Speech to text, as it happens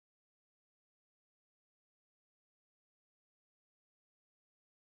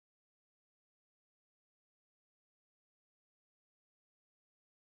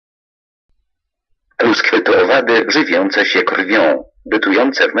Pluskwy to owady żywiące się krwią,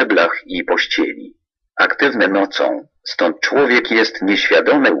 bytujące w meblach i pościeli. Aktywne nocą, stąd człowiek jest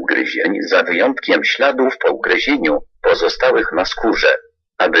nieświadomy ugryzień za wyjątkiem śladów po ugryzieniu pozostałych na skórze.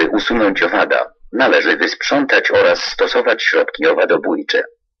 Aby usunąć owada, należy wysprzątać oraz stosować środki owadobójcze.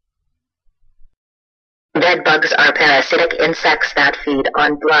 Bedbugs are parasitic insects that feed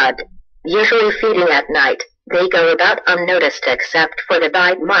on blood. Usually feeding at night, they go about unnoticed except for the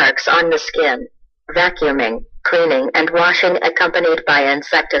bite marks on the skin. Vacuuming, cleaning, and washing accompanied by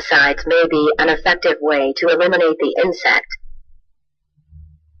insecticides may be an effective way to eliminate the insect.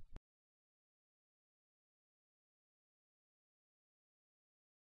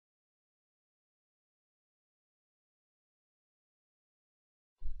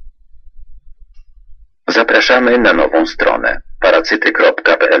 Zapraszamy na nową stronę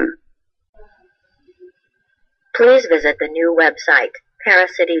paracyty.pl. Please visit the new website,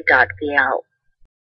 paracyty.pl.